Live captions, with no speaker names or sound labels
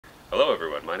Hello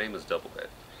everyone, my name is DoubleBit.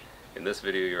 In this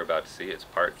video you're about to see, it's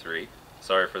part 3.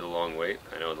 Sorry for the long wait.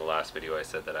 I know in the last video I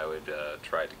said that I would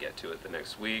try to get to it the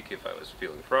next week if I was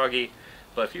feeling froggy,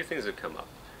 but a few things have come up.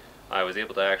 I was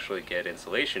able to actually get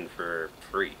insulation for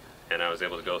free, and I was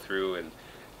able to go through and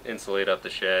insulate up the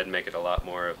shed, make it a lot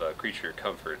more of a creature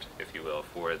comfort, if you will,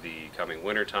 for the coming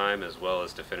winter time as well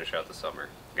as to finish out the summer.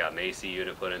 Got an AC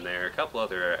unit put in there, a couple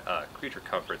other creature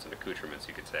comforts and accoutrements,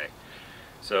 you could say.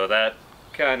 So that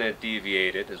kind of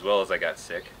deviated, as well as I got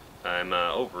sick. I'm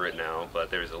over it now,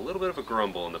 but there's a little bit of a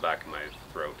grumble in the back of my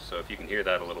throat, so if you can hear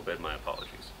that a little bit, my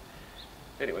apologies.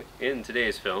 Anyway, in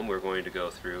today's film we're going to go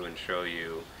through and show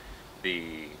you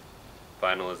the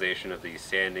finalization of the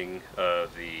sanding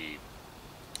of the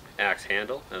axe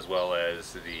handle, as well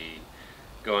as the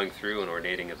going through and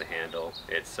ornating of the handle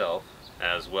itself,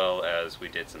 as well as we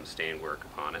did some stain work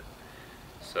upon it.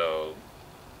 So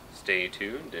stay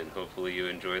tuned and hopefully you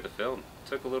enjoy the film. It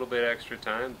took a little bit extra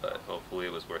time, but hopefully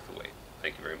it was worth the wait.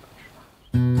 Thank you very much.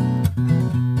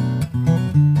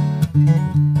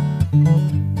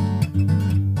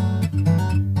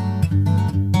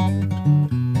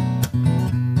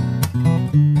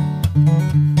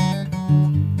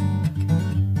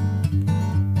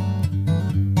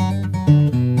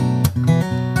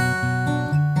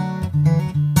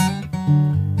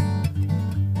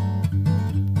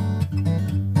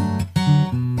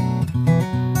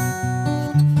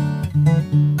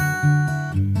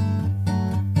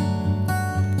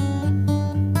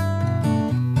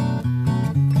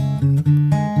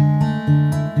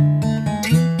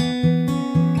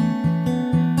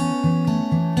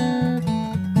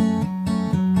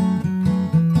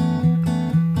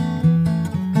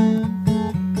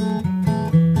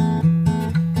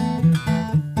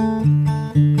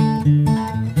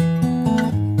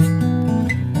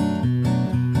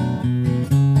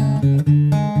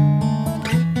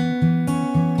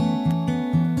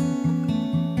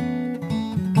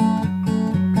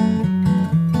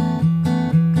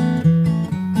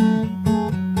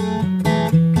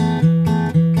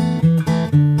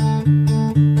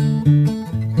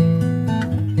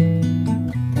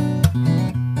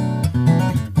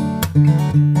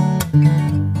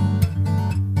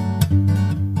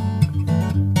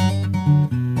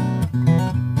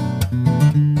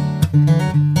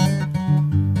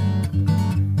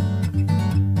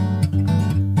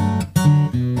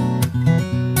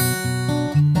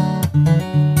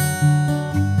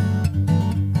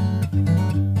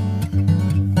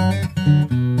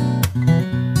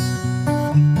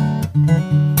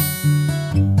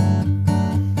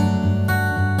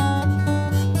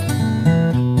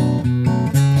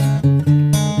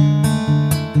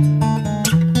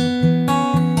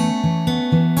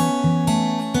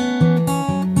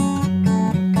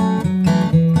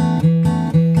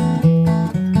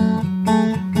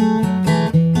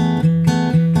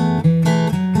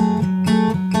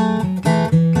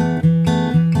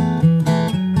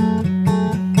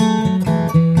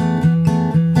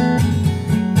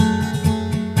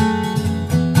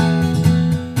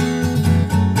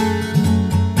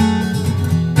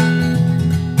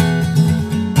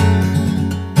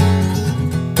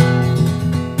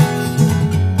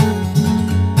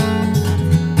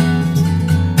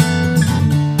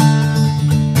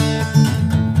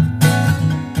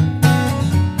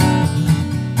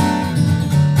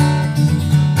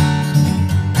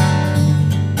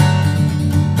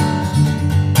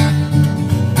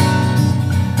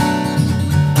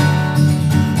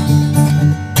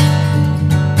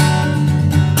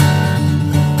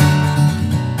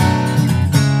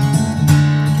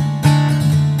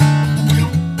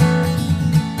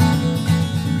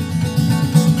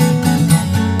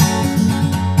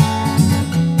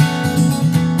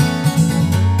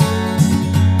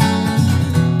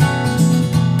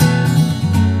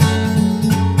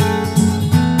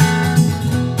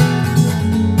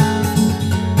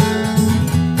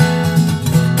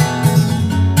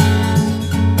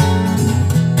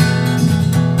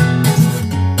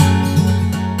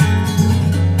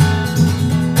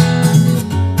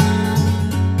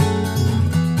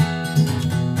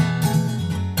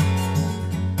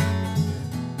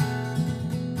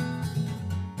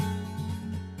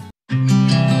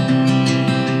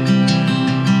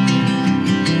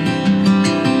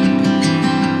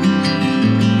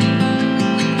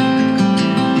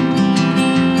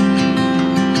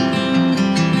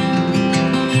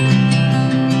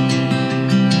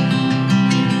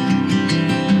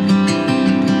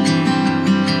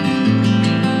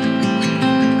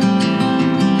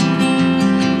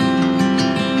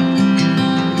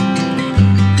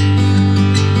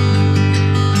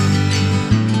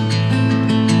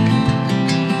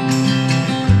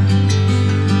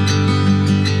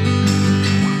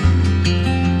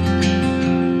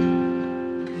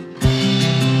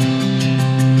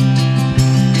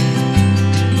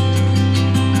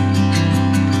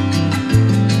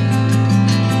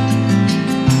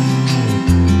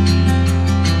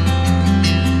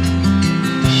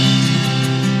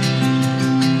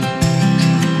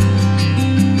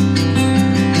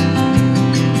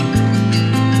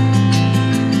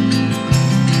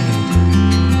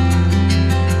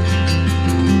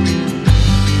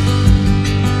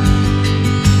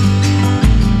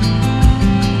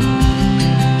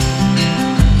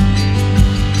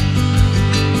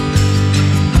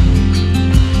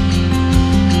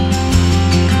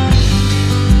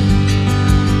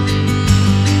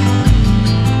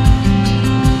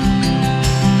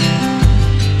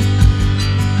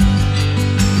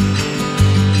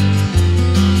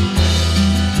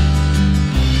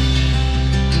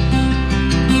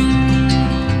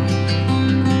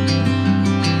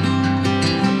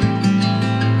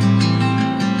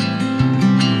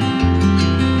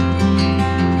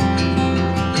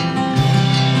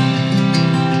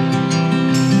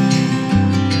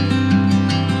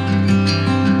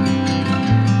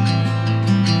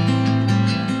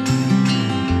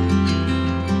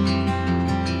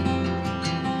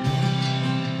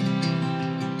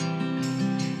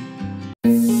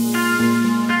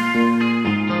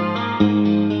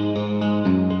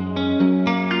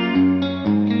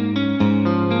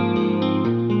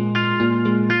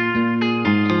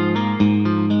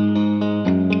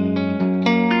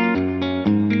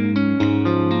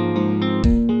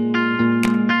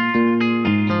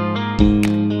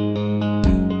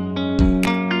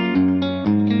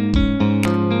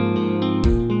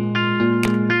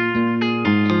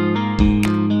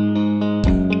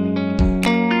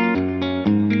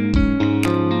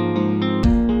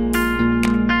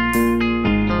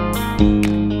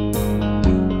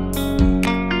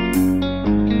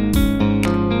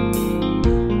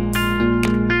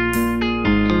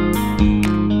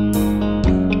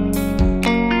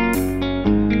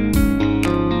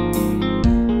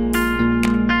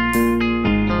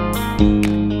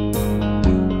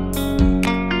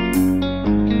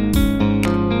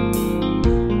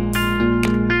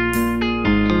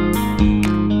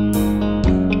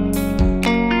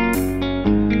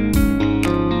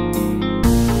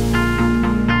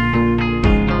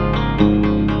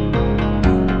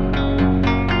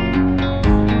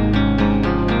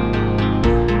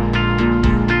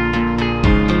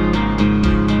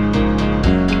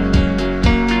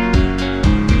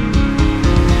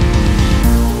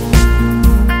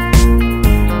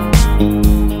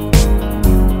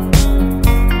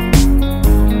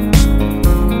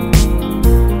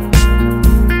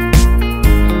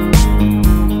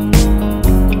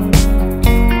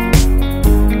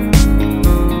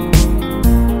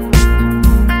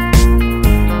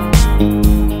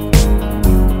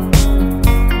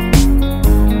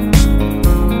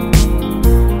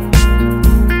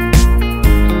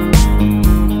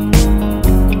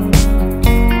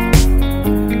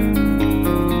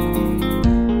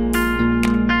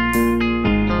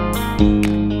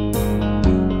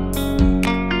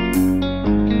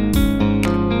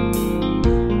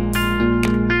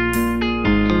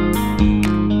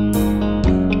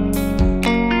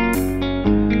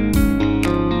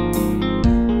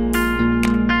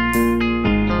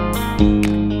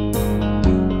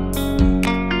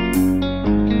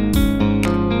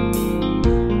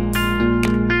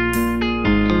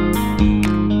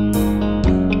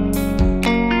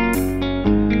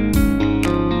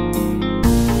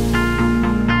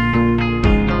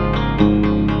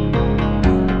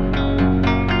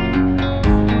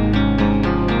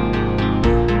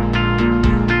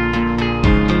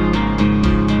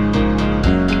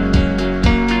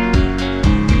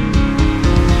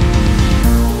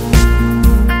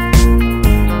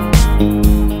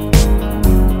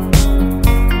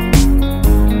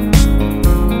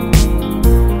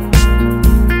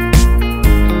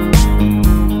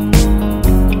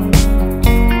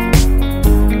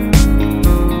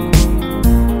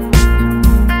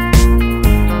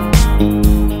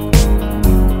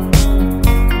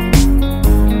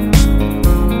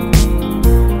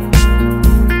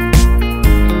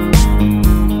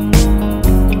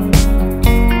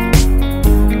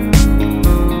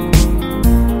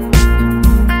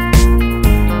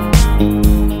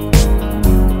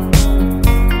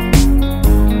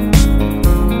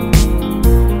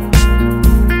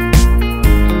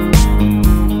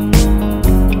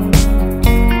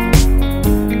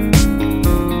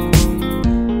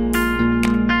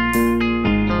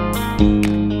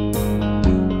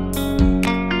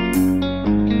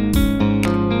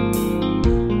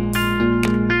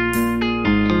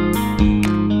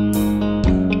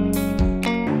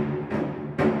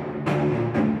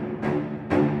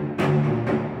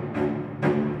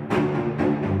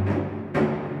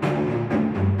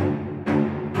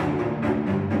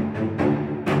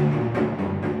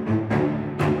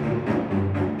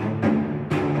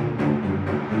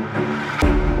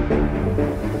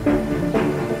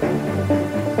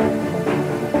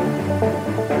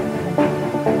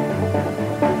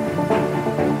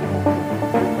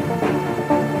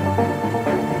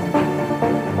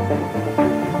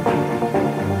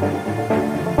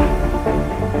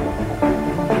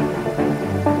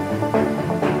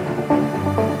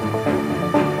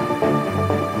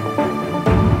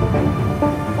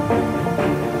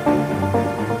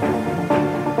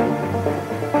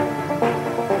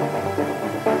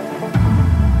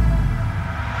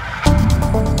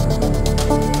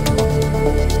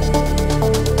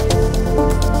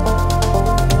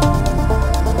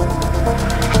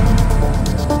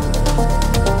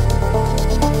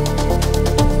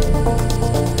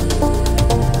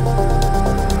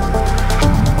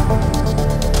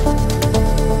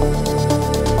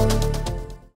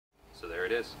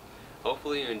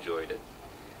 hopefully you enjoyed it.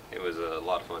 It was a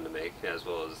lot of fun to make, as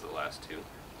well as the last two.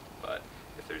 But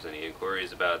if there's any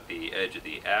inquiries about the edge of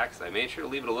the axe, I made sure to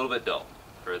leave it a little bit dull,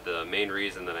 for the main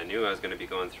reason that I knew I was going to be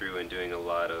going through and doing a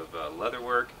lot of leather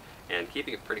work and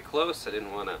keeping it pretty close. I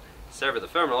didn't want to sever the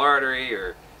femoral artery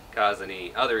or cause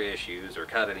any other issues or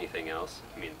cut anything else.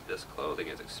 I mean, this clothing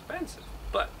is expensive.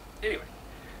 But anyway,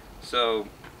 so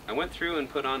I went through and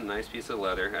put on a nice piece of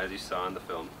leather, as you saw in the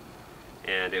film,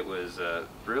 and it was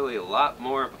really a lot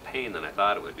more of a pain than I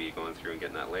thought it would be going through and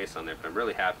getting that lace on there, but I'm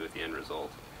really happy with the end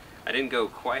result. I didn't go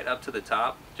quite up to the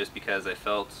top just because I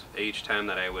felt each time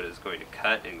that I was going to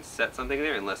cut and set something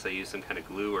there, unless I used some kind of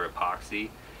glue or epoxy,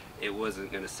 it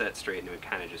wasn't going to set straight and it would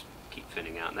kind of just keep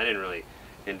thinning out, and I didn't really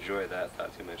enjoy that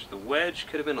thought too much. The wedge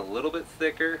could have been a little bit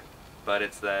thicker, but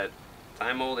it's that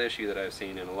time-old issue that I've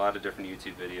seen in a lot of different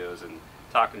YouTube videos and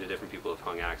talking to different people who've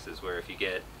hung axes, where if you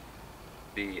get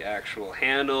the actual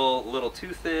handle a little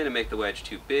too thin and make the wedge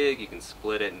too big, you can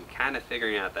split it, and kind of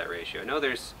figuring out that ratio. I know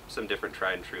there's some different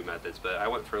tried and true methods, but I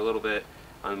went for a little bit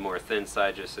on the more thin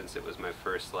side just since it was my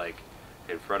first, like,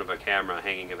 in front of a camera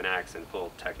hanging of an axe and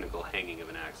full technical hanging of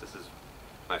an axe. This is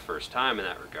my first time in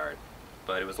that regard,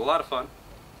 but it was a lot of fun.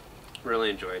 Really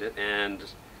enjoyed it, and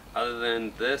other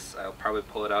than this, I'll probably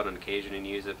pull it out on occasion and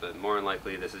use it, but more than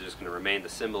likely this is just going to remain the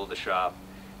symbol of the shop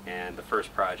and the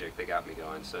first project that got me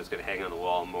going, so it's going to hang on the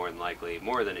wall more than likely,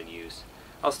 more than in use.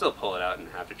 I'll still pull it out and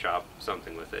have to chop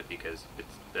something with it because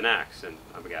it's an axe and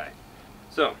I'm a guy.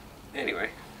 So,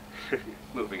 anyway,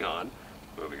 moving on.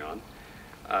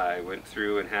 I went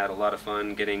through and had a lot of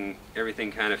fun getting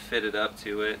everything kind of fitted up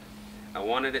to it. I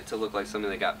wanted it to look like something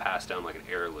that got passed down like an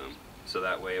heirloom, so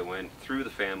that way it went through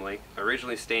the family. I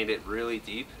originally stained it really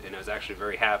deep, and I was actually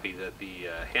very happy that the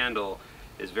handle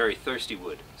is very thirsty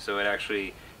wood, so it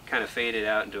actually kind of faded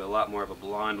out into a lot more of a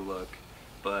blonde look,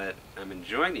 but I'm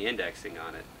enjoying the indexing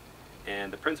on it.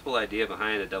 And the principal idea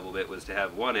behind the double bit was to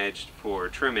have one edge for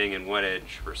trimming and one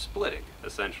edge for splitting,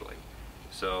 essentially.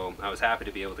 So I was happy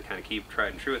to be able to kind of keep tried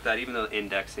and true with that, even though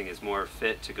indexing is more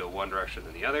fit to go one direction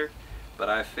than the other. But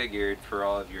I figured for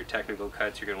all of your technical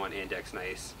cuts, you're going to want to index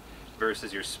nice,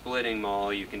 versus your splitting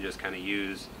maul, you can just kind of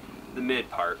use the mid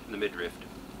part, the midriff,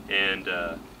 and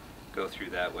go through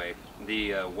that way.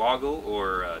 The woggle,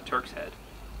 or Turk's head,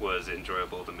 was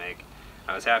enjoyable to make.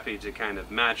 I was happy to kind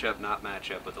of not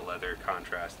match up with the leather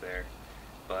contrast there.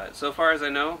 But so far as I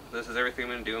know, this is everything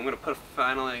I'm going to do. I'm going to put a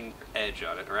final edge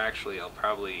on it, or actually I'll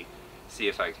probably see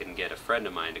if I can get a friend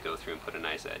of mine to go through and put a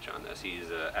nice edge on this. He's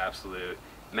an absolute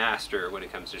master when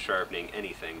it comes to sharpening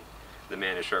anything. The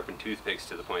man has sharpened toothpicks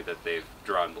to the point that they've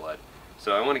drawn blood.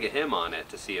 So I want to get him on it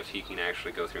to see if he can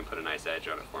actually go through and put a nice edge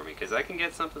on it for me, because I can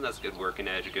get something that's a good working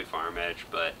edge, a good farm edge,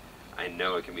 but I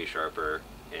know it can be sharper,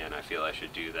 and I feel I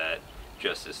should do that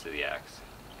justice to the axe.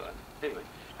 But anyway,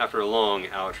 after a long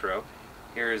outro,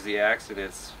 here is the axe in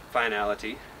its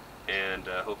finality, and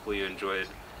hopefully you enjoyed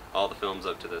all the films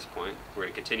up to this point. We're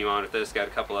going to continue on with this. Got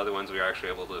a couple other ones we were actually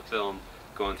able to film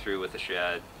going through with the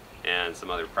shed, and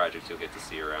some other projects you'll get to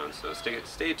see around. So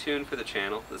stay tuned for the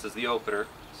channel. This is the opener,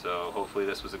 so hopefully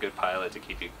this was a good pilot to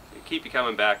keep you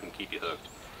coming back and keep you hooked.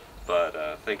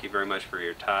 But thank you very much for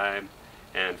your time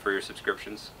and for your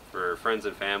subscriptions. For friends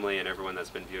and family and everyone that's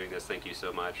been viewing this, thank you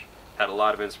so much. Had a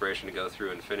lot of inspiration to go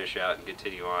through and finish out and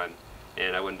continue on,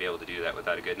 and I wouldn't be able to do that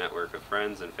without a good network of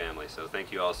friends and family. So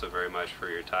thank you all so very much for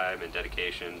your time and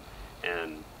dedication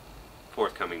and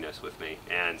forthcomingness with me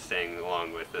and staying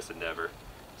along with this endeavor.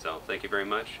 So thank you very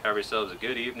much. Have yourselves a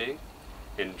good evening.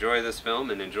 Enjoy this film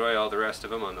and enjoy all the rest of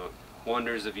them on the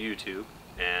wonders of YouTube,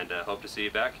 and hope to see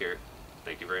you back here.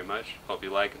 Thank you very much. Hope you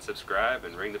like and subscribe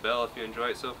and ring the bell if you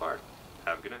enjoy it so far.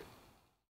 Have a good night.